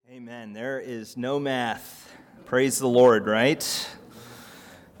Amen. There is no math. Praise the Lord, right?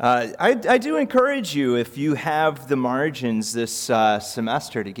 I do encourage you, if you have the margins this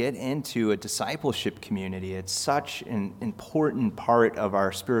semester, to get into a discipleship community. It's such an important part of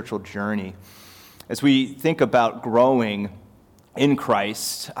our spiritual journey. As we think about growing in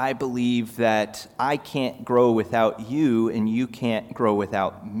Christ, I believe that I can't grow without you, and you can't grow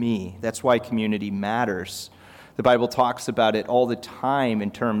without me. That's why community matters. The Bible talks about it all the time in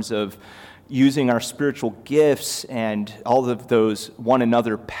terms of using our spiritual gifts and all of those one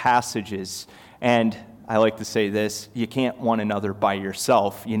another passages. And I like to say this, you can't one another by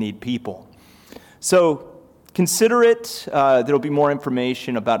yourself. You need people. So consider it. There'll be more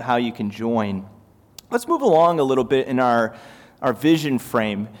information about how you can join. Let's move along a little bit in our vision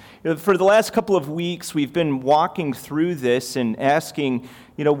frame. For the last couple of weeks, we've been walking through this and asking,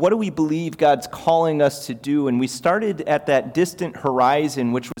 what do we believe God's calling us to do? And we started at that distant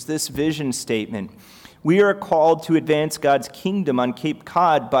horizon, which was this vision statement. We are called to advance God's kingdom on Cape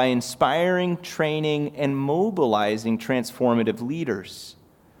Cod by inspiring, training, and mobilizing transformative leaders.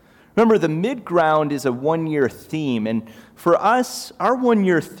 Remember, the mid-ground is a one-year theme, and for us, our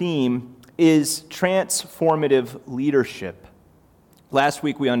one-year theme is transformative leadership. Last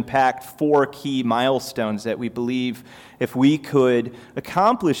week, we unpacked 4 key milestones that we believe if we could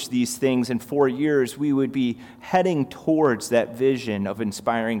accomplish these things in 4 years, we would be heading towards that vision of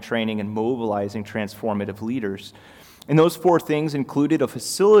inspiring, training, and mobilizing transformative leaders. And those 4 things included a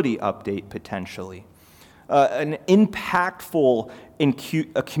facility update, potentially, an impactful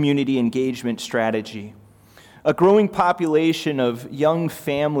community engagement strategy, a growing population of young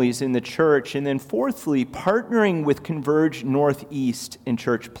families in the church, and then fourthly, partnering with Converge Northeast in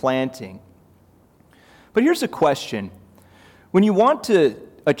church planting. But here's a question. When you want to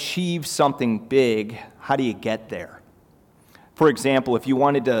achieve something big, how do you get there? For example, if you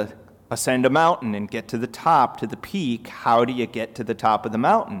wanted to ascend a mountain and get to the top, to the peak, how do you get to the top of the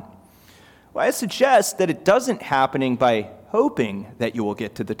mountain? Well, I suggest that it doesn't happen by hoping that you will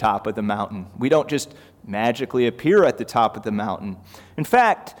get to the top of the mountain. We don't just magically appear at the top of the mountain. In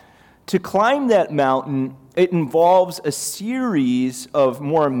fact, to climb that mountain, it involves a series of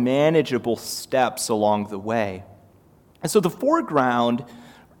more manageable steps along the way. And so the foreground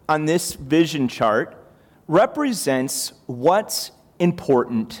on this vision chart represents what's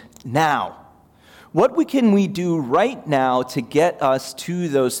important now. What can we do right now to get us to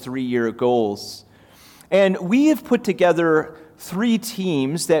those 3-year goals? And we have put together 3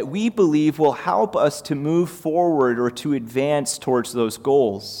 teams that we believe will help us to move forward or to advance towards those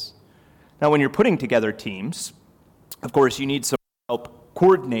goals. Now, when you're putting together teams, of course, you need some help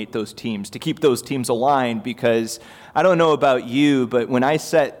coordinate those teams, to keep those teams aligned, because I don't know about you, but when I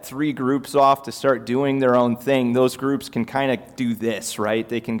set 3 groups off to start doing their own thing, those groups can kind of do this, right?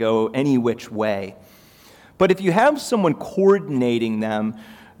 They can go any which way. But if you have someone coordinating them,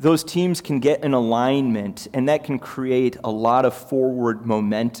 those teams can get in alignment, and that can create a lot of forward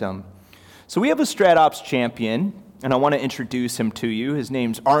momentum. So we have a StratOps champion, and I want to introduce him to you. His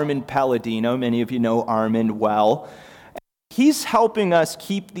name's Armand Palladino. Many of you know Armand well. He's helping us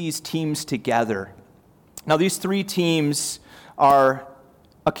keep these teams together. Now, these 3 teams are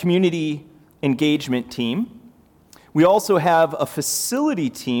a community engagement team. We also have a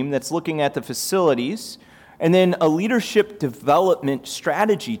facility team that's looking at the facilities, and then a leadership development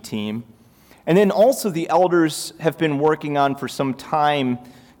strategy team. And then also the elders have been working on for some time,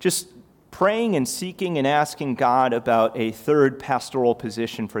 just praying and seeking and asking God about a 3rd pastoral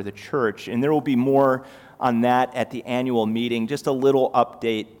position for the church. And there will be more on that at the annual meeting. Just a little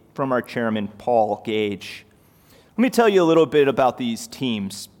update from our chairman, Paul Gage. Let me tell you a little bit about these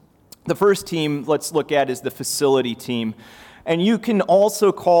teams. The first team let's look at is the facility team. And you can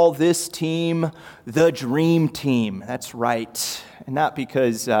also call this team the Dream Team. That's right. And not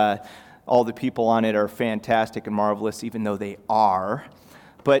because all the people on it are fantastic and marvelous, even though they are,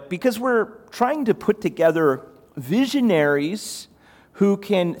 but because we're trying to put together visionaries who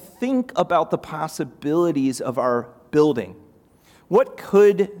can think about the possibilities of our building. What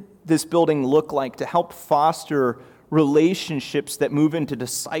could this building look like to help foster relationships that move into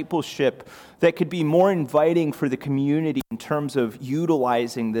discipleship that could be more inviting for the community in terms of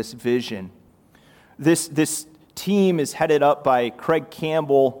utilizing this vision? This team is headed up by Craig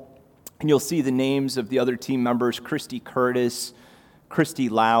Campbell, and you'll see the names of the other team members: Christy Curtis, Christy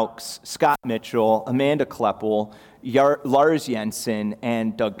Laux, Scott Mitchell, Amanda Kleppel, Lars Jensen,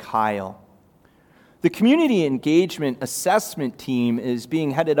 and Doug Kyle. The community engagement assessment team is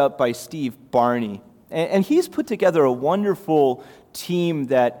being headed up by Steve Barney, and he's put together a wonderful team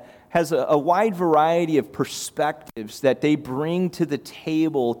that has a wide variety of perspectives that they bring to the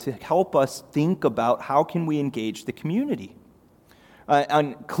table to help us think about how can we engage the community.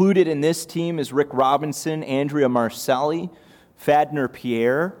 Included in this team is Rick Robinson, Andrea Marcelli, Fadner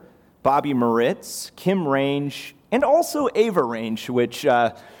Pierre, Bobby Moritz, Kim Range, and also Ava Range, which,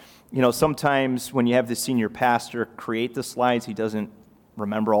 sometimes when you have the senior pastor create the slides, he doesn't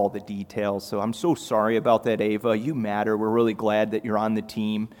remember all the details. So I'm so sorry about that, Ava. You matter. We're really glad that you're on the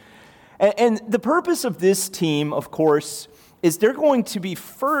team. And the purpose of this team, of course, is they're going to be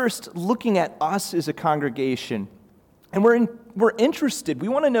first looking at us as a congregation. And we're interested. We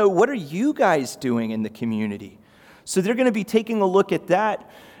want to know, what are you guys doing in the community? So they're going to be taking a look at that.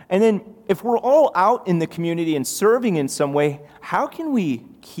 And then if we're all out in the community and serving in some way, how can we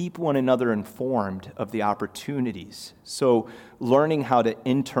keep one another informed of the opportunities? So learning how to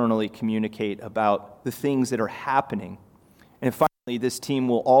internally communicate about the things that are happening. And finally, this team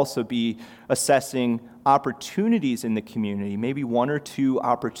will also be assessing opportunities in the community, maybe one or two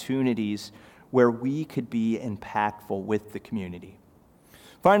opportunities where we could be impactful with the community.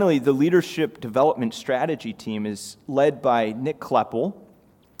 Finally, the leadership development strategy team is led by Nick Kleppel,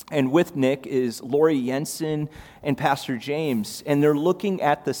 and with Nick is Lori Jensen and Pastor James, and they're looking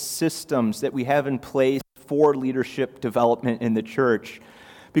at the systems that we have in place for leadership development in the church.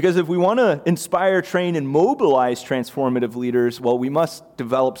 Because if we want to inspire, train, and mobilize transformative leaders, well, we must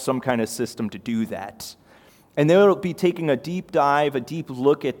develop some kind of system to do that. And they'll be taking a deep dive, a deep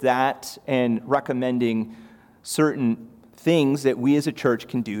look at that, and recommending certain things that we as a church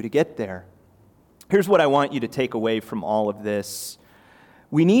can do to get there. Here's what I want you to take away from all of this.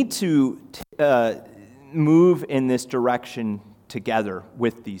 We need to move in this direction together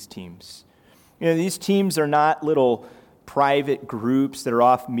with these teams. These teams are not little private groups that are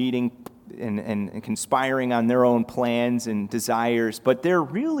off meeting and conspiring on their own plans and desires, but they're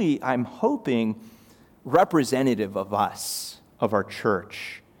really, I'm hoping, representative of us, of our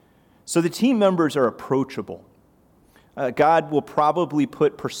church. So the team members are approachable. God will probably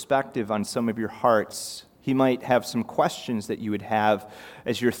put perspective on some of your hearts. He might have some questions that you would have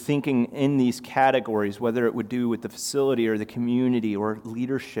as you're thinking in these categories, whether it would do with the facility or the community or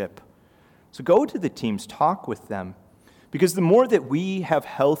leadership. So go to the teams, talk with them, because the more that we have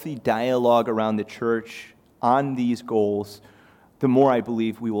healthy dialogue around the church on these goals, the more I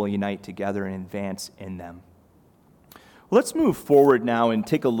believe we will unite together and advance in them. Let's move forward now and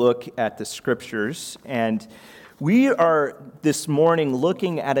take a look at the scriptures. And we are this morning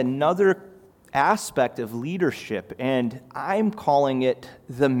looking at another aspect of leadership, and I'm calling it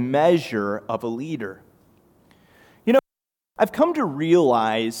the measure of a leader. I've come to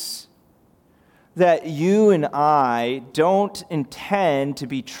realize that you and I don't intend to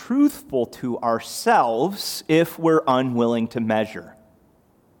be truthful to ourselves if we're unwilling to measure.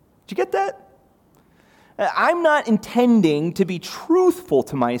 Did you get that? I'm not intending to be truthful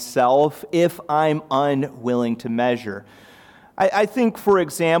to myself if I'm unwilling to measure. I think, for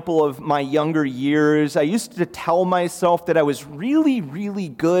example, of my younger years, I used to tell myself that I was really, really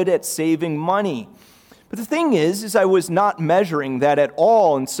good at saving money. But the thing is I was not measuring that at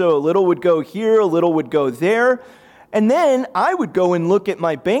all, and so a little would go here, a little would go there, and then I would go and look at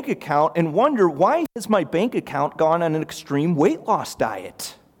my bank account and wonder, why has my bank account gone on an extreme weight loss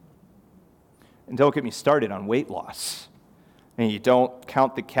diet? And don't get me started on weight loss. And you don't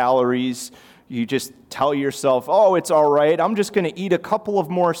count the calories, you just tell yourself, oh, it's all right, I'm just going to eat a couple of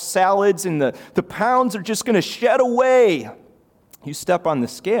more salads and the pounds are just going to shed away. You step on the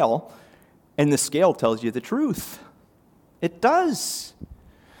scale, and the scale tells you the truth. It does.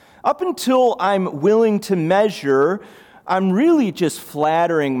 Up until I'm willing to measure, I'm really just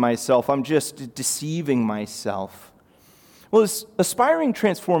flattering myself. I'm just deceiving myself. Well, as aspiring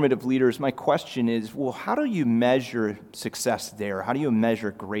transformative leaders, my question is, well, how do you measure success there? How do you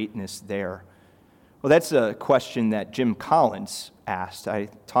measure greatness there? Well, that's a question that Jim Collins asked. I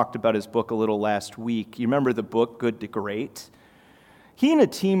talked about his book a little last week. You remember the book, Good to Great? He and a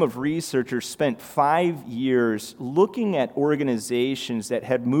team of researchers spent 5 years looking at organizations that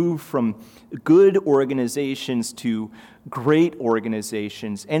had moved from good organizations to great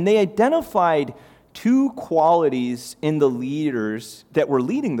organizations, and they identified 2 qualities in the leaders that were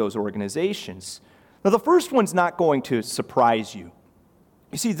leading those organizations. Now, the first one's not going to surprise you.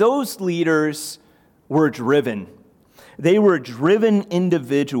 You see, those leaders were driven. They were driven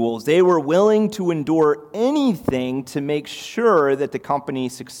individuals. They were willing to endure anything to make sure that the company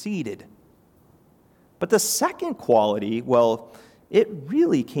succeeded. But the second quality, well, it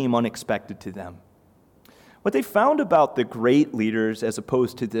really came unexpected to them. What they found about the great leaders as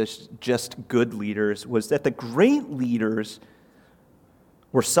opposed to just good leaders was that the great leaders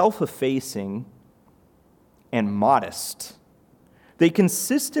were self-effacing and modest. They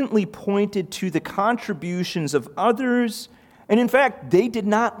consistently pointed to the contributions of others, and in fact, they did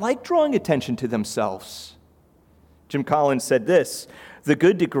not like drawing attention to themselves. Jim Collins said this: "The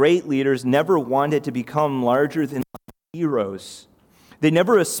good to great leaders never wanted to become larger than heroes. They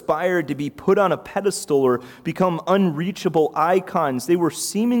never aspired to be put on a pedestal or become unreachable icons. They were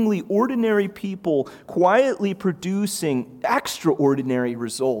seemingly ordinary people, quietly producing extraordinary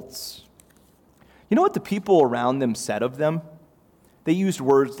results." You know what the people around them said of them? They used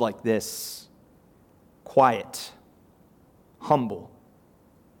words like this: quiet, humble,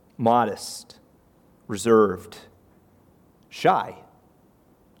 modest, reserved, shy,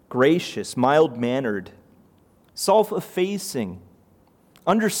 gracious, mild-mannered, self-effacing,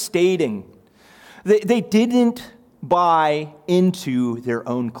 understating. They didn't buy into their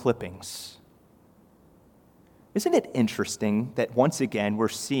own clippings. Isn't it interesting that once again we're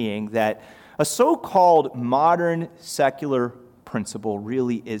seeing that a so-called modern secular principle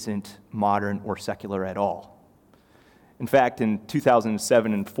really isn't modern or secular at all? In fact, in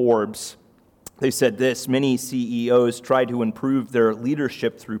 2007 in Forbes, they said this: "Many CEOs try to improve their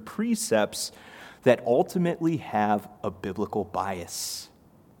leadership through precepts that ultimately have a biblical bias."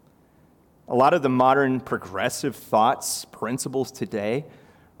 A lot of the modern progressive thoughts, principles today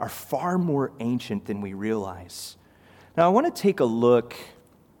are far more ancient than we realize. Now, I want to take a look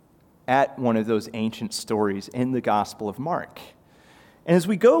at one of those ancient stories in the Gospel of Mark. And as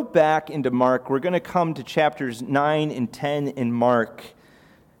we go back into Mark, we're going to come to chapters 9 and 10 in Mark.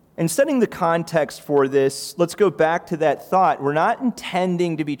 And setting the context for this, let's go back to that thought. We're not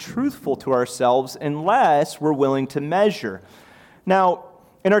intending to be truthful to ourselves unless we're willing to measure. Now,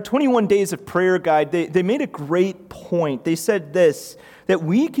 in our 21 Days of Prayer guide, they made a great point. They said this, that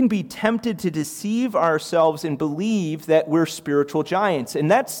we can be tempted to deceive ourselves and believe that we're spiritual giants.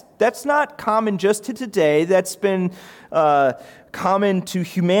 And that's not common just to today. That's been common to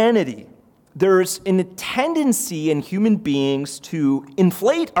humanity. There's a tendency in human beings to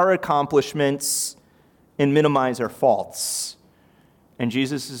inflate our accomplishments and minimize our faults. And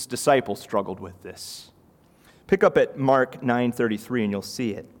Jesus' disciples struggled with this. Pick up at Mark 9:33 and you'll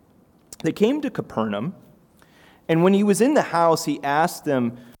see it. They came to Capernaum, and when he was in the house, he asked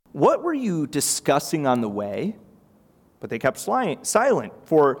them, "What were you discussing on the way?" But they kept silent,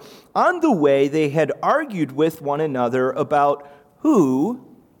 for on the way they had argued with one another about who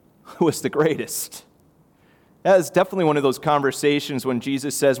was the greatest. That is definitely one of those conversations when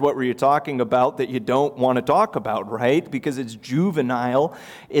Jesus says, "What were you talking about?" that you don't want to talk about, right? Because it's juvenile,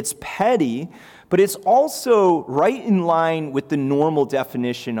 it's petty, but it's also right in line with the normal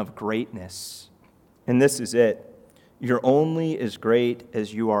definition of greatness. And this is it: you're only as great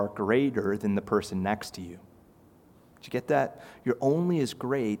as you are greater than the person next to you. Did you get that? You're only as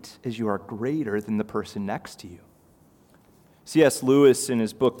great as you are greater than the person next to you. C.S. Lewis, in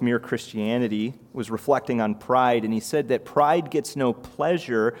his book Mere Christianity, was reflecting on pride, and he said that pride gets no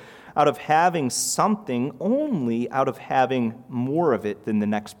pleasure out of having something, only out of having more of it than the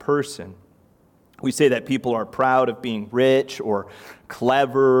next person. We say that people are proud of being rich or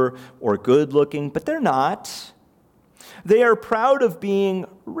clever or good-looking, but they're not. They are proud of being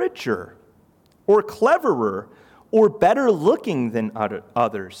richer or cleverer or better-looking than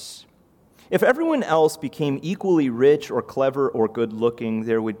others. If everyone else became equally rich or clever or good-looking,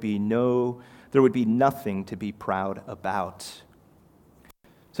 there would be nothing to be proud about.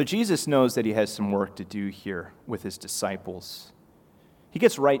 So Jesus knows that he has some work to do here with his disciples. He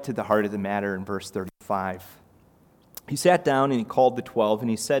gets right to the heart of the matter in verse 35. He sat down and he called the 12, and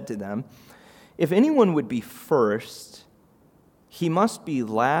he said to them, "If anyone would be first, he must be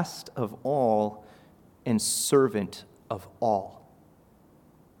last of all and servant of all."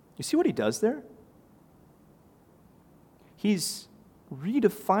 You see what he does there? He's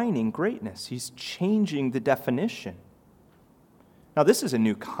redefining greatness. He's changing the definition. Now, this is a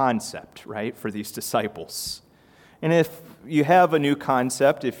new concept, right, for these disciples. And if you have a new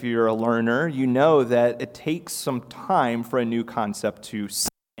concept, if you're a learner, you know that it takes some time for a new concept to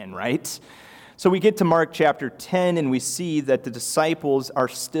sink in, right? So we get to Mark chapter 10, and we see that the disciples are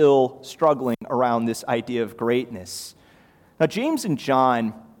still struggling around this idea of greatness. Now, James and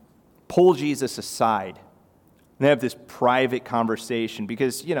John pull Jesus aside. And they have this private conversation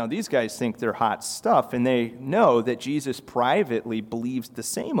because, these guys think they're hot stuff, and they know that Jesus privately believes the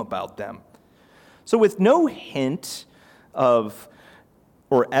same about them. So with no hint of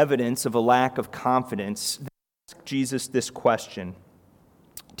or evidence of a lack of confidence, they ask Jesus this question: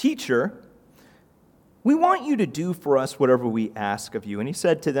 "Teacher, we want you to do for us whatever we ask of you." And he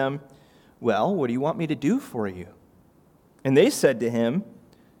said to them, "Well, what do you want me to do for you?" And they said to him,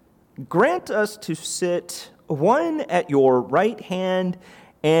 grant us to sit one at your right hand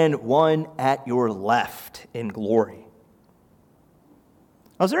and one at your left in glory.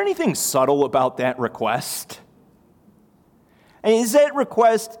 Now, is there anything subtle about that request? And is that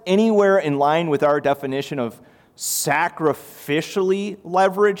request anywhere in line with our definition of sacrificially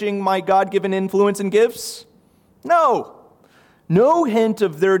leveraging my God-given influence and gifts? No. No hint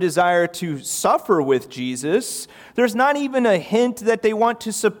of their desire to suffer with Jesus. There's not even a hint that they want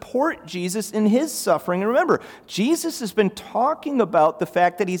to support Jesus in his suffering. And remember, Jesus has been talking about the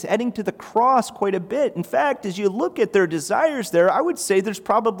fact that he's heading to the cross quite a bit. In fact, as you look at their desires there, I would say there's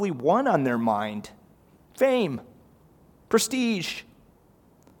probably one on their mind: fame, prestige.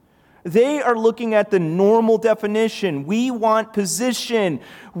 They are looking at the normal definition. We want position.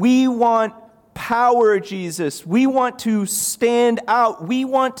 We want power, Jesus. We want to stand out. We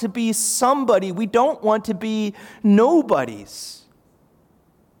want to be somebody. We don't want to be nobodies.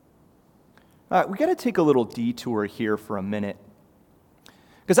 We got to take a little detour here for a minute.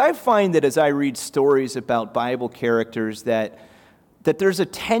 Because I find that as I read stories about Bible characters that there's a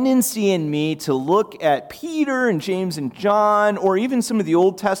tendency in me to look at Peter and James and John, or even some of the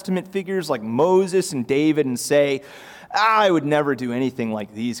Old Testament figures like Moses and David, and say, I would never do anything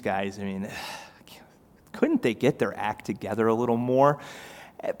like these guys. I mean, couldn't they get their act together a little more?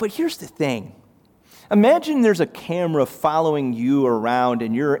 But here's the thing. Imagine there's a camera following you around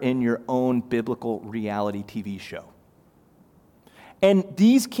and you're in your own biblical reality TV show. And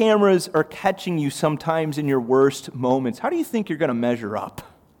these cameras are catching you sometimes in your worst moments. How do you think you're going to measure up?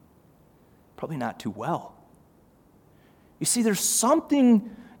 Probably not too well. You see, there's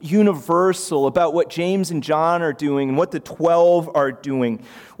something universal about what James and John are doing and what the 12 are doing.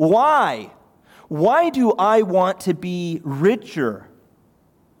 Why? Why do I want to be richer?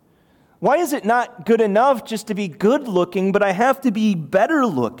 Why is it not good enough just to be good looking, but I have to be better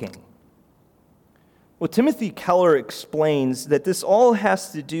looking? Well, Timothy Keller explains that this all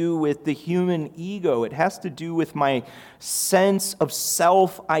has to do with the human ego. It has to do with my sense of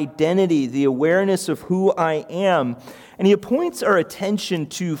self-identity, the awareness of who I am. And he points our attention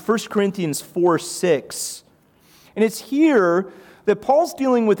to 1 Corinthians 4:6. And it's here that Paul's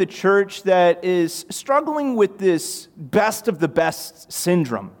dealing with a church that is struggling with this best of the best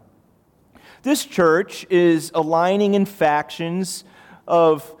syndrome. This church is aligning in factions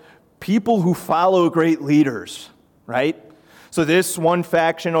of people who follow great leaders, right? So this one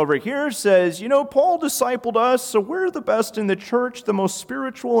faction over here says, Paul discipled us, so we're the best in the church, the most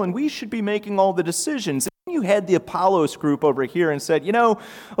spiritual, and we should be making all the decisions. And you had the Apollos group over here and said,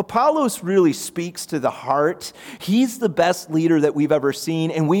 Apollos really speaks to the heart. He's the best leader that we've ever seen,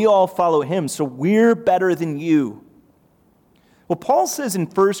 and we all follow him, so we're better than you. Well, Paul says in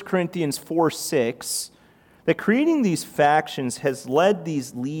 1 Corinthians 4:6 that creating these factions has led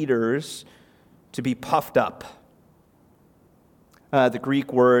these leaders to be puffed up. The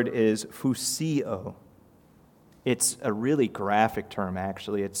Greek word is phusio. It's a really graphic term,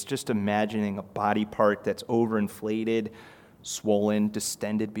 actually. It's just imagining a body part that's overinflated, swollen,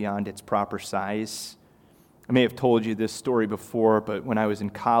 distended beyond its proper size. I may have told you this story before, but when I was in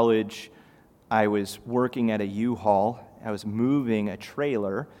college, I was working at a U-Haul. I was moving a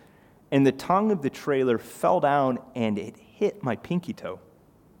trailer, and the tongue of the trailer fell down and it hit my pinky toe.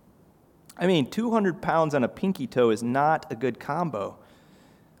 200 pounds on a pinky toe is not a good combo.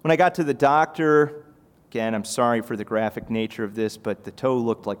 When I got to the doctor, again, I'm sorry for the graphic nature of this, but the toe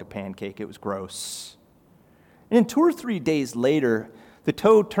looked like a pancake. It was gross. And then 2 or 3 days later, the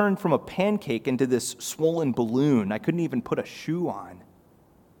toe turned from a pancake into this swollen balloon. I couldn't even put a shoe on.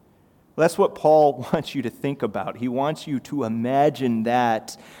 Well, that's what Paul wants you to think about. He wants you to imagine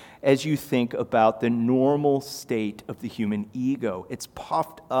that as you think about the normal state of the human ego. It's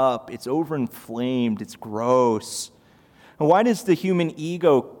puffed up, it's overinflamed, it's gross. And why does the human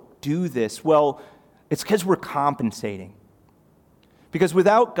ego do this? Well, it's because we're compensating. Because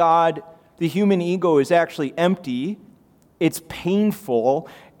without God, the human ego is actually empty, it's painful,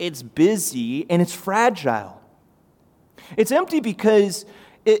 it's busy, and it's fragile. It's empty because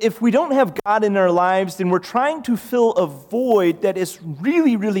if we don't have God in our lives, then we're trying to fill a void that is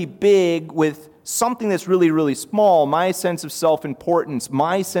really, really big with something that's really, really small, my sense of self-importance,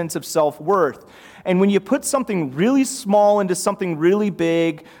 my sense of self-worth. And when you put something really small into something really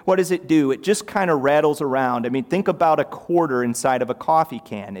big, what does it do? It just kind of rattles around. Think about a quarter inside of a coffee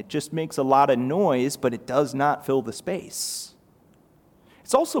can. It just makes a lot of noise, but it does not fill the space.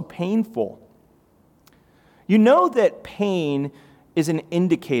 It's also painful. You know that pain is an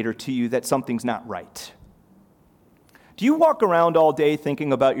indicator to you that something's not right. Do you walk around all day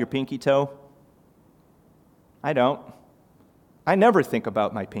thinking about your pinky toe? I don't. I never think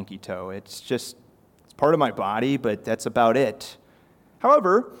about my pinky toe. It's part of my body, but that's about it.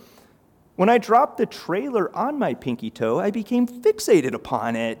 However, when I dropped the trailer on my pinky toe, I became fixated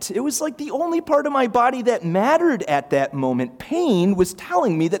upon it. It was like the only part of my body that mattered at that moment. Pain was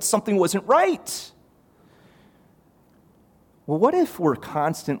telling me that something wasn't right. Well, what if we're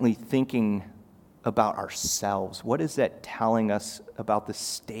constantly thinking about ourselves? What is that telling us about the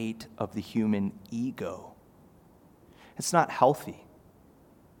state of the human ego? It's not healthy.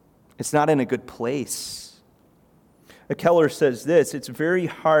 It's not in a good place. Keller says this: it's very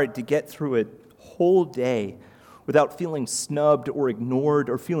hard to get through a whole day without feeling snubbed or ignored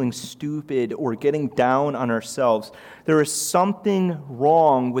or feeling stupid or getting down on ourselves. There is something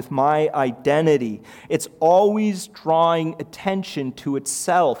wrong with my identity. It's always drawing attention to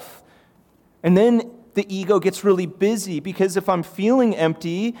itself. And then the ego gets really busy, because if I'm feeling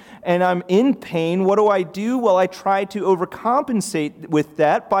empty and I'm in pain, what do? Well, I try to overcompensate with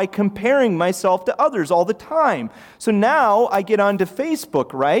that by comparing myself to others all the time. So now I get onto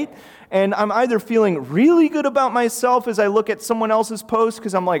Facebook, right? And I'm either feeling really good about myself as I look at someone else's post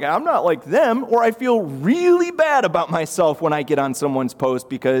because I'm like, I'm not like them, or I feel really bad about myself when I get on someone's post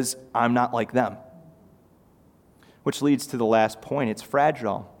because I'm not like them. Which leads to the last point: it's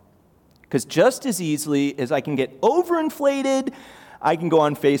fragile. Because just as easily as I can get overinflated, I can go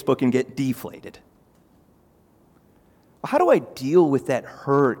on Facebook and get deflated. How do I deal with that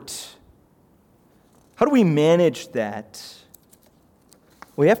hurt? How do we manage that?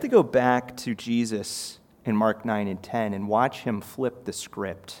 We have to go back to Jesus in Mark 9 and 10 and watch him flip the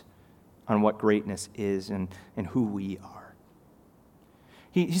script on what greatness is and who we are.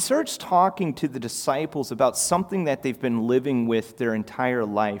 He starts talking to the disciples about something that they've been living with their entire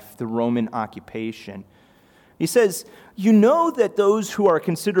life, the Roman occupation. He says, "You know that those who are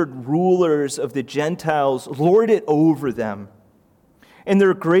considered rulers of the Gentiles lord it over them, and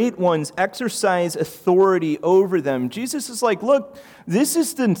their great ones exercise authority over them." Jesus is like, look, this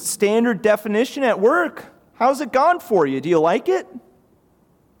is the standard definition at work. How's it gone for you? Do you like it?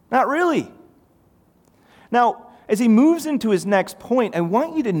 Not really. Now, as he moves into his next point, I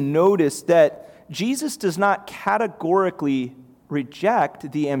want you to notice that Jesus does not categorically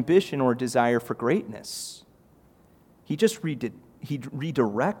reject the ambition or desire for greatness. He just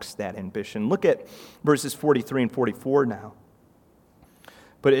redirects that ambition. Look at verses 43 and 44 now.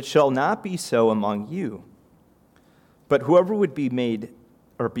 "But it shall not be so among you. But whoever would be made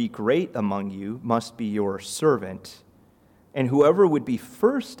or be great among you must be your servant, and whoever would be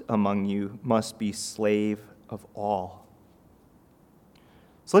first among you must be slave of all."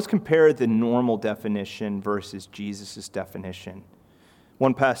 So let's compare the normal definition versus Jesus' definition.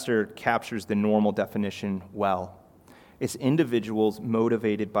 One pastor captures the normal definition well. It's individuals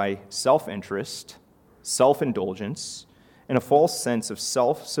motivated by self-interest, self-indulgence, and a false sense of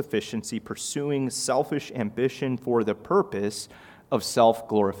self-sufficiency, pursuing selfish ambition for the purpose of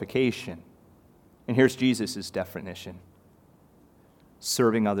self-glorification. And here's Jesus' definition: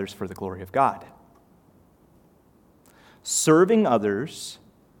 serving others for the glory of God. Serving others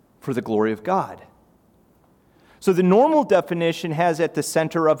for the glory of God. So the normal definition has at the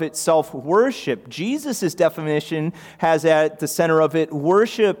center of it self-worship. Jesus' definition has at the center of it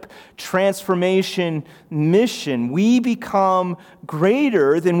worship, transformation, mission. We become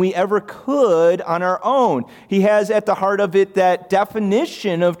greater than we ever could on our own. He has at the heart of it that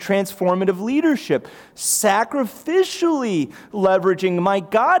definition of transformative leadership, sacrificially leveraging my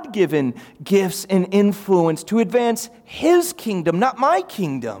God-given gifts and influence to advance His kingdom, not my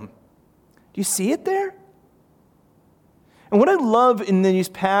kingdom. Do you see it there? And what I love in these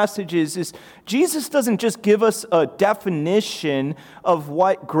passages is Jesus doesn't just give us a definition of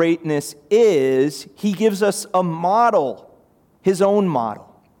what greatness is. He gives us a model, His own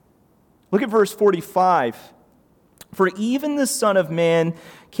model. Look at verse 45. "For even the Son of Man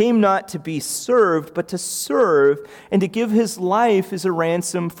came not to be served, but to serve, and to give His life as a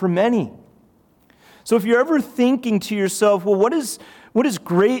ransom for many." So if you're ever thinking to yourself, well, what does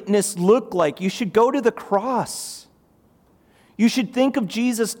greatness look like? You should go to the cross. You should think of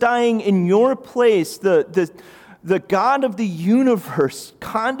Jesus dying in your place, the God of the universe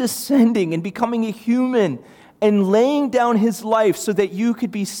condescending and becoming a human and laying down His life so that you could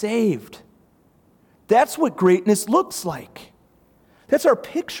be saved. That's what greatness looks like. That's our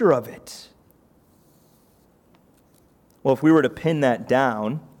picture of it. Well, if we were to pin that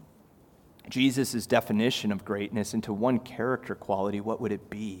down, Jesus' definition of greatness into one character quality, what would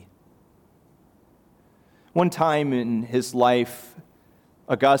it be? One time in his life,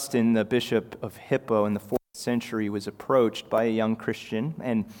 Augustine, the bishop of Hippo in the 4th century, was approached by a young Christian,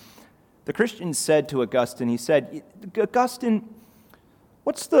 and The Christian said to Augustine, he said, Augustine,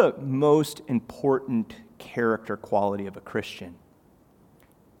 what's the most important character quality of a Christian?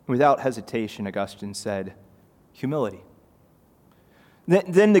 Without hesitation, Augustine said, humility.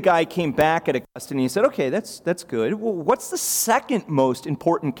 Then the guy came back at Augustine and he said, okay, that's good. Well, what's the second most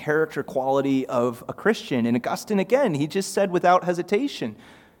important character quality of a Christian? And Augustine, again, he just said without hesitation,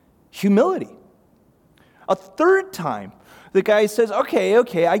 humility. A third time, the guy says, okay,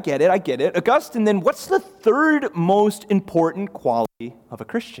 I get it. Augustine, then what's the third most important quality of a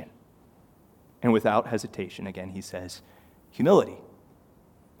Christian? And without hesitation, again, he says, humility.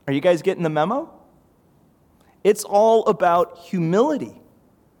 Are you guys getting the memo? It's all about humility.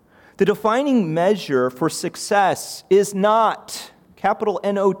 The defining measure for success is not, capital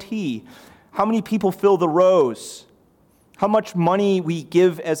N-O-T, how many people fill the rows, how much money we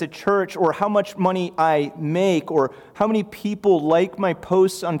give as a church, or how much money I make, or how many people like my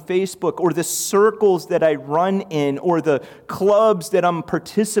posts on Facebook, or the circles that I run in, or the clubs that I'm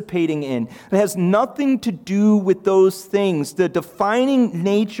participating in. It has nothing to do with those things. The defining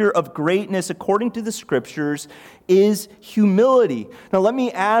nature of greatness, according to the Scriptures, is humility. Now, let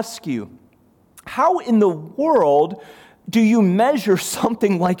me ask you, how in the world do you measure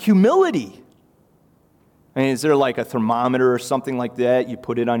something like humility? I mean, is there like a thermometer or something like that? You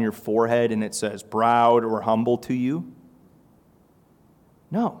put it on your forehead and it says proud or humble to you?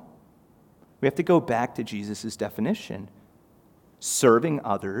 No. We have to go back to Jesus' definition. Serving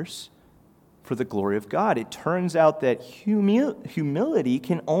others for the glory of God. It turns out that humility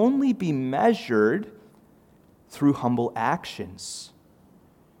can only be measured through humble actions.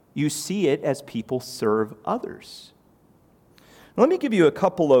 You see it as people serve others. Let me give you a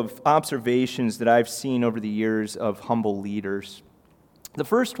couple of observations that I've seen over the years of humble leaders. The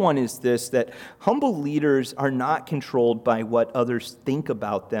first one is this, that humble leaders are not controlled by what others think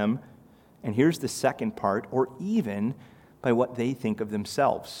about them, and here's the second part, or even by what they think of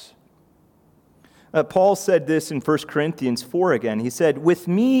themselves. Paul said this in 1 Corinthians 4 again. He said, "With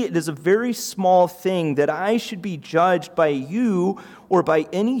me it is a very small thing that I should be judged by you or by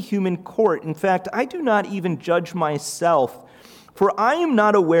any human court. In fact, I do not even judge myself. For I am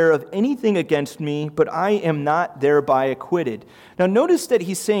not aware of anything against me, but I am not thereby acquitted." Now notice that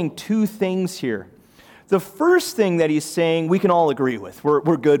he's saying two things here. The first thing that he's saying, we can all agree with.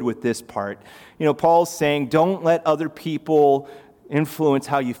 We're good with this part. Paul's saying, don't let other people influence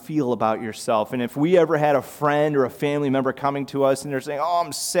how you feel about yourself. And if we ever had a friend or a family member coming to us and they're saying, oh,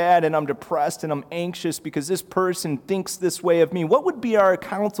 I'm sad and I'm depressed and I'm anxious because this person thinks this way of me, what would be our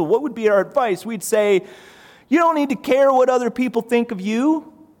counsel? What would be our advice? We'd say, you don't need to care what other people think of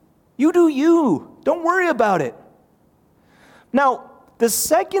you. You do you. Don't worry about it. Now, the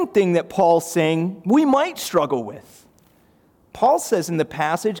second thing that Paul's saying, we might struggle with. Paul says in the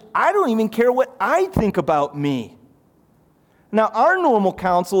passage, I don't even care what I think about me. Now, our normal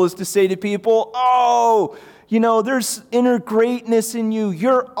counsel is to say to people, there's inner greatness in you.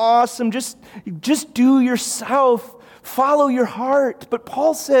 You're awesome. Just do yourself. Follow your heart. But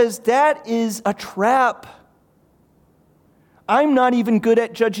Paul says that is a trap. I'm not even good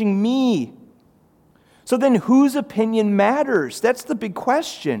at judging me. So then whose opinion matters? That's the big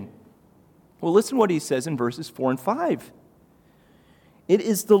question. Well, listen what he says in verses 4 and 5. It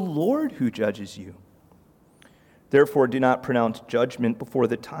is the Lord who judges you. Therefore, do not pronounce judgment before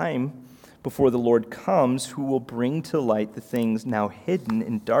the Lord comes, who will bring to light the things now hidden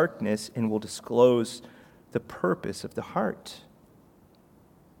in darkness and will disclose the purpose of the heart.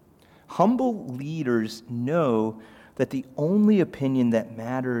 Humble leaders know that the only opinion that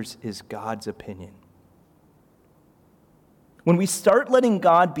matters is God's opinion. When we start letting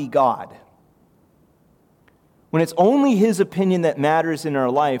God be God, when it's only His opinion that matters in our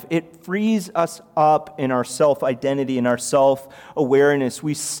life, it frees us up in our self-identity and our self-awareness.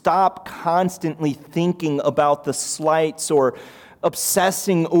 We stop constantly thinking about the slights or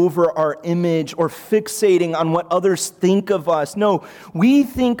obsessing over our image or fixating on what others think of us. No, we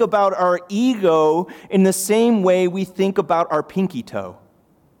think about our ego in the same way we think about our pinky toe.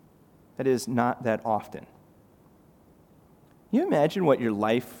 That is, not that often. Can you imagine what your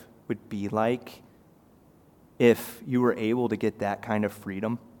life would be like if you were able to get that kind of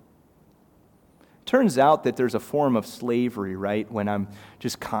freedom? Turns out that there's a form of slavery, right, when I'm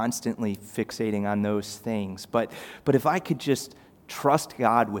just constantly fixating on those things. But if I could just trust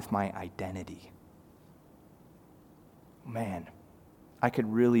God with my identity, man, I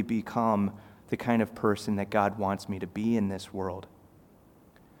could really become the kind of person that God wants me to be in this world.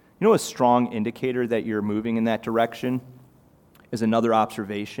 You know, a strong indicator that you're moving in that direction is another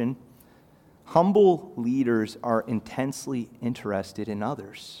observation. Humble leaders are intensely interested in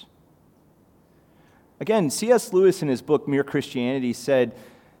others. Again, C.S. Lewis in his book, Mere Christianity, said,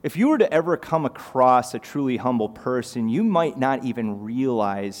 if you were to ever come across a truly humble person, you might not even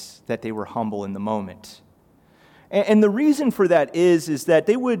realize that they were humble in the moment. And the reason for that is that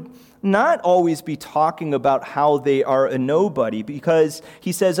they would not always be talking about how they are a nobody, because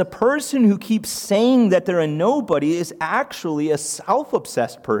he says a person who keeps saying that they're a nobody is actually a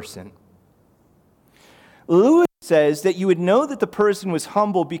self-obsessed person. Lewis says that you would know that the person was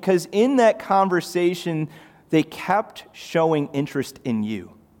humble because in that conversation, they kept showing interest in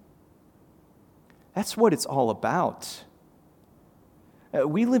you. That's what it's all about.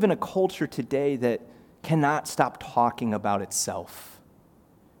 We live in a culture today that cannot stop talking about itself.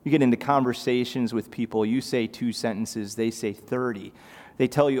 You get into conversations with people, you say 2 sentences, they say 30. They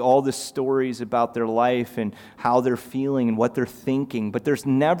tell you all the stories about their life and how they're feeling and what they're thinking, but there's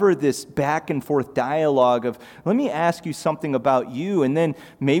never this back and forth dialogue of, let me ask you something about you, and then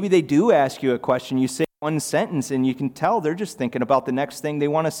maybe they do ask you a question, you say 1 sentence, and you can tell they're just thinking about the next thing they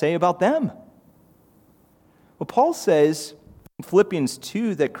want to say about them. Well, Paul says in Philippians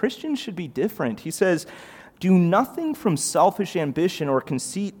 2 that Christians should be different. He says, do nothing from selfish ambition or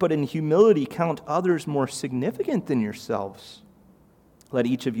conceit, but in humility count others more significant than yourselves. Let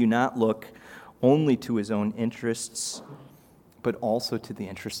each of you not look only to his own interests, but also to the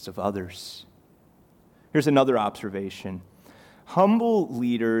interests of others. Here's another observation. Humble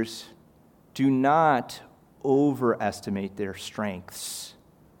leaders do not overestimate their strengths.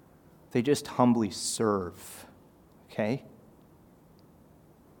 They just humbly serve. Okay?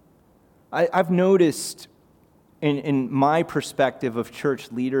 I've noticed in my perspective of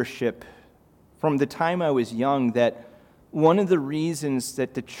church leadership from the time I was young that one of the reasons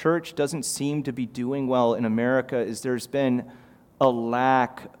that the church doesn't seem to be doing well in America is there's been a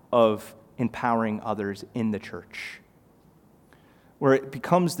lack of empowering others in the church, where it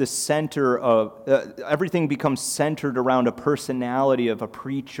becomes the center of, everything becomes centered around a personality of a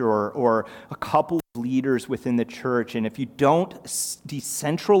preacher or a couple of leaders within the church. And if you don't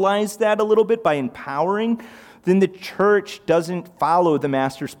decentralize that a little bit by empowering, then the church doesn't follow the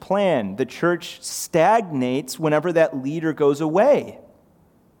master's plan. The church stagnates whenever that leader goes away.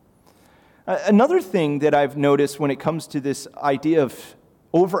 Another thing that I've noticed when it comes to this idea of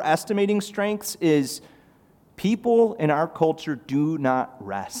overestimating strengths is people in our culture do not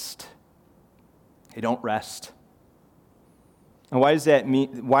rest. They don't rest. And why does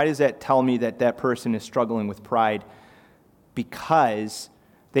that tell me that that person is struggling with pride? Because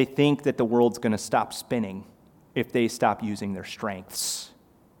they think that the world's going to stop spinning if they stop using their strengths.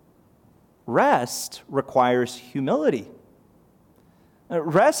 Rest requires humility.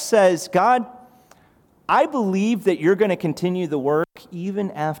 Rest says, God, I believe that you're going to continue the work even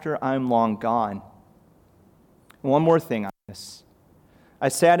after I'm long gone. One more thing on this. I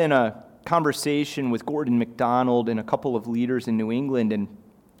sat in a conversation with Gordon MacDonald and a couple of leaders in New England, and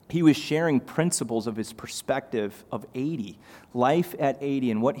he was sharing principles of his perspective of 80, life at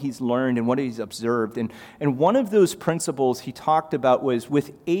 80, and what he's learned and what he's observed. And one of those principles he talked about was,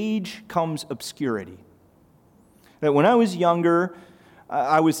 with age comes obscurity. That when I was younger,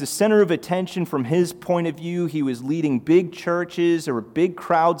 I was the center of attention from his point of view. He was leading big churches, there were big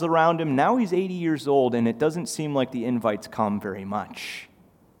crowds around him. Now he's 80 years old, and it doesn't seem like the invites come very much.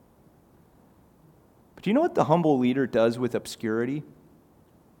 But do you know what the humble leader does with obscurity?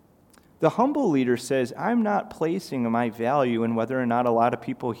 The humble leader says, I'm not placing my value in whether or not a lot of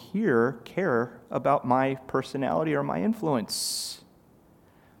people here care about my personality or my influence.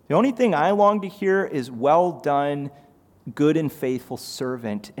 The only thing I long to hear is, well done, good and faithful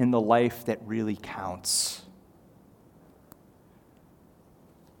servant, in the life that really counts.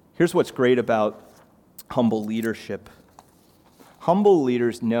 Here's what's great about humble leadership. Humble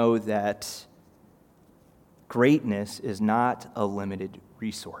leaders know that greatness is not a limited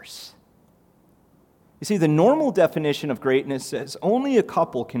resource. You see, the normal definition of greatness says only a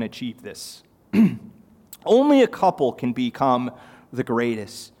couple can achieve this. Only a couple can become the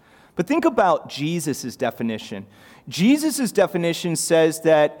greatest. But think about Jesus' definition. Jesus' definition says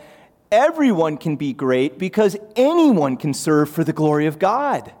that everyone can be great because anyone can serve for the glory of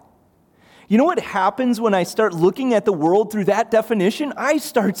God. You know what happens when I start looking at the world through that definition? I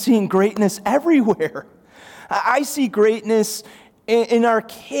start seeing greatness everywhere. I see greatness in our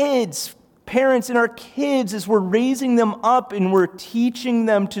kids, parents, in our kids, as we're raising them up and we're teaching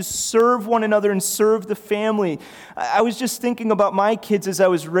them to serve one another and serve the family. I was just thinking about my kids as I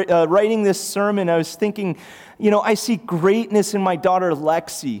was writing this sermon. I was thinking, I see greatness in my daughter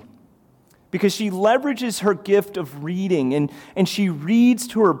Lexi, because she leverages her gift of reading and she reads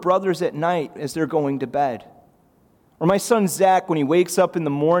to her brothers at night as they're going to bed. Or my son Zach when he wakes up in the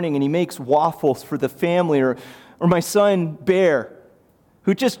morning and he makes waffles for the family. Or my son Bear,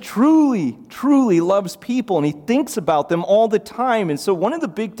 who just truly, truly loves people and he thinks about them all the time. And so one of the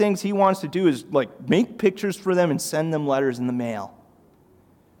big things he wants to do is make pictures for them and send them letters in the mail.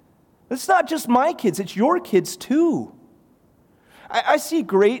 It's not just my kids, it's your kids too. I see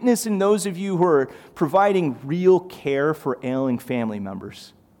greatness in those of you who are providing real care for ailing family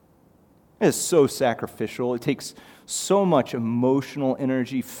members. It is so sacrificial. It takes so much emotional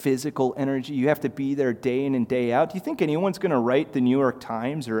energy, physical energy. You have to be there day in and day out. Do you think anyone's going to write the New York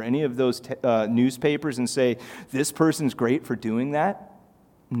Times or any of those newspapers and say, this person's great for doing that?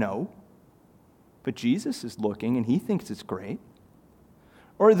 No. But Jesus is looking and he thinks it's great.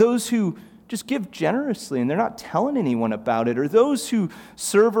 Or those who just give generously and they're not telling anyone about it, or those who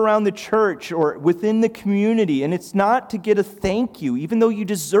serve around the church or within the community, and it's not to get a thank you, even though you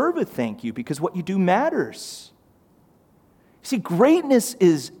deserve a thank you, because what you do matters. See, greatness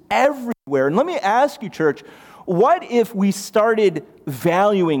is everywhere. And let me ask you, church, what if we started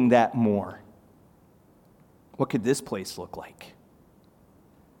valuing that more? What could this place look like?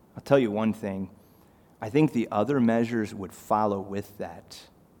 I'll tell you one thing. I think the other measures would follow with that.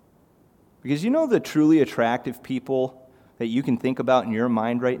 Because you know the truly attractive people that you can think about in your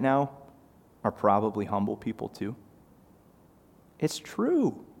mind right now are probably humble people too. It's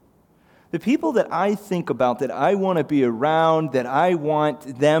true. The people that I think about, that I want to be around, that I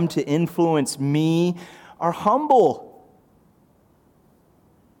want them to influence me, are humble.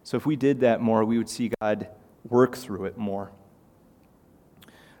 So if we did that more, we would see God work through it more.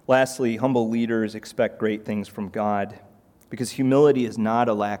 Lastly, humble leaders expect great things from God. Because humility is not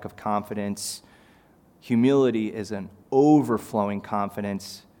a lack of confidence. Humility is an overflowing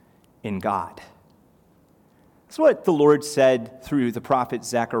confidence in God. That's what the Lord said through the prophet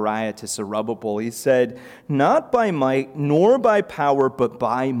Zechariah to Zerubbabel. He said, not by might nor by power, but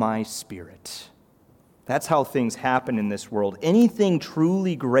by my Spirit. That's how things happen in this world. Anything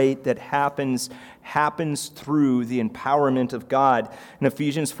truly great that happens through the empowerment of God. In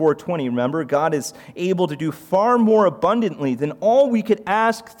Ephesians 4:20, remember, God is able to do far more abundantly than all we could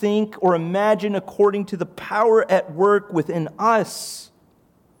ask, think, or imagine according to the power at work within us.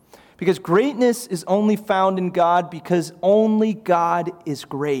 Because greatness is only found in God because only God is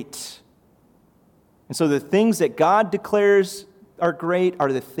great. And so the things that God declares are great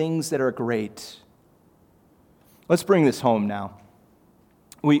are the things that are great. Let's bring this home now.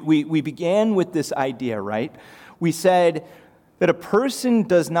 We began with this idea, right? We said that a person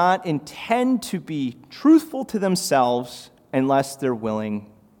does not intend to be truthful to themselves unless they're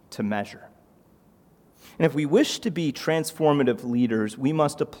willing to measure. And if we wish to be transformative leaders, we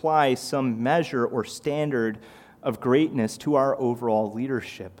must apply some measure or standard of greatness to our overall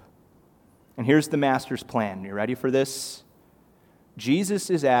leadership. And here's the master's plan. You ready for this? Jesus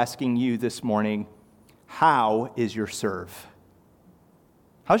is asking you this morning, how is your serve?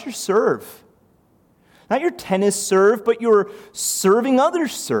 How's your serve? Not your tennis serve, but your serving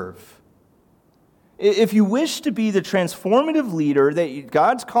others serve. If you wish to be the transformative leader that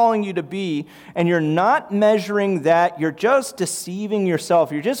God's calling you to be, and you're not measuring that, you're just deceiving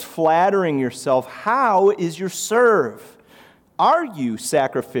yourself, you're just flattering yourself, how is your serve? Are you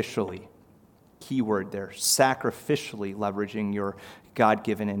sacrificially, keyword there, sacrificially leveraging your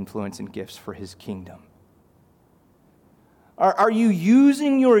God-given influence and gifts for his kingdom? Are you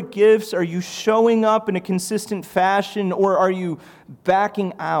using your gifts? Are you showing up in a consistent fashion? Or are you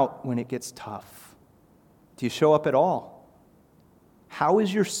backing out when it gets tough? Do you show up at all? How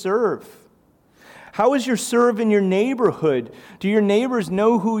is your serve? How is your serve in your neighborhood? Do your neighbors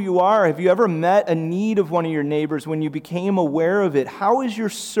know who you are? Have you ever met a need of one of your neighbors when you became aware of it? How is your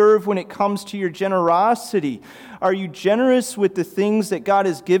serve when it comes to your generosity? Are you generous with the things that God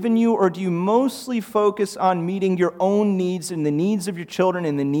has given you, or do you mostly focus on meeting your own needs and the needs of your children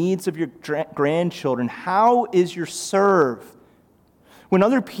and the needs of your grandchildren? How is your serve? When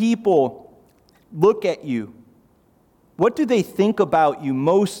other people look at you, what do they think about you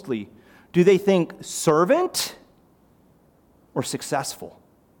mostly? Do they think servant or successful?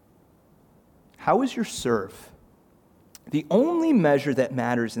 How is your serve? The only measure that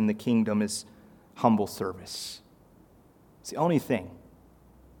matters in the kingdom is humble service. It's the only thing.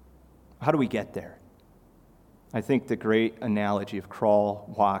 How do we get there? I think the great analogy of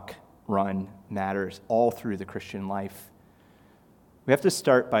crawl, walk, run matters all through the Christian life. We have to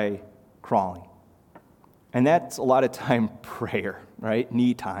start by crawling. And that's a lot of time prayer, right?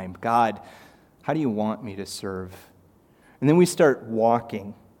 Need time. God, how do you want me to serve? And then we start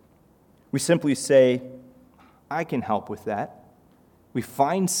walking. We simply say, I can help with that. We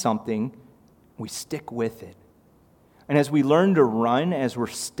find something, we stick with it. And as we learn to run, as we're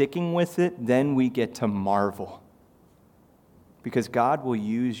sticking with it, then we get to marvel. Because God will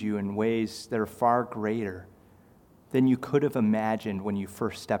use you in ways that are far greater than you could have imagined when you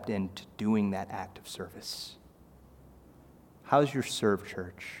first stepped into doing that act of service. How's your serve,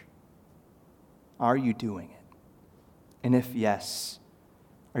 church? Are you doing it? And if yes,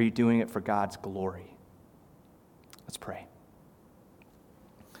 are you doing it for God's glory? Let's pray.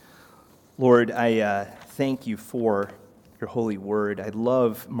 Lord, I thank you for your holy word. I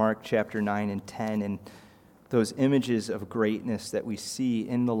love Mark chapter 9 and 10 and those images of greatness that we see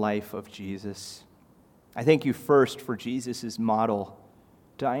in the life of Jesus. I thank you first for Jesus' model,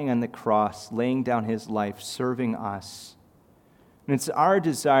 dying on the cross, laying down his life, serving us. And it's our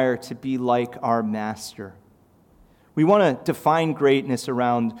desire to be like our master. We want to define greatness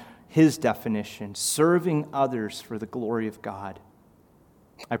around his definition, serving others for the glory of God.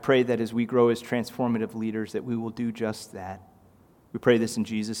 I pray that as we grow as transformative leaders, that we will do just that. We pray this in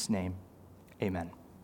Jesus' name. Amen.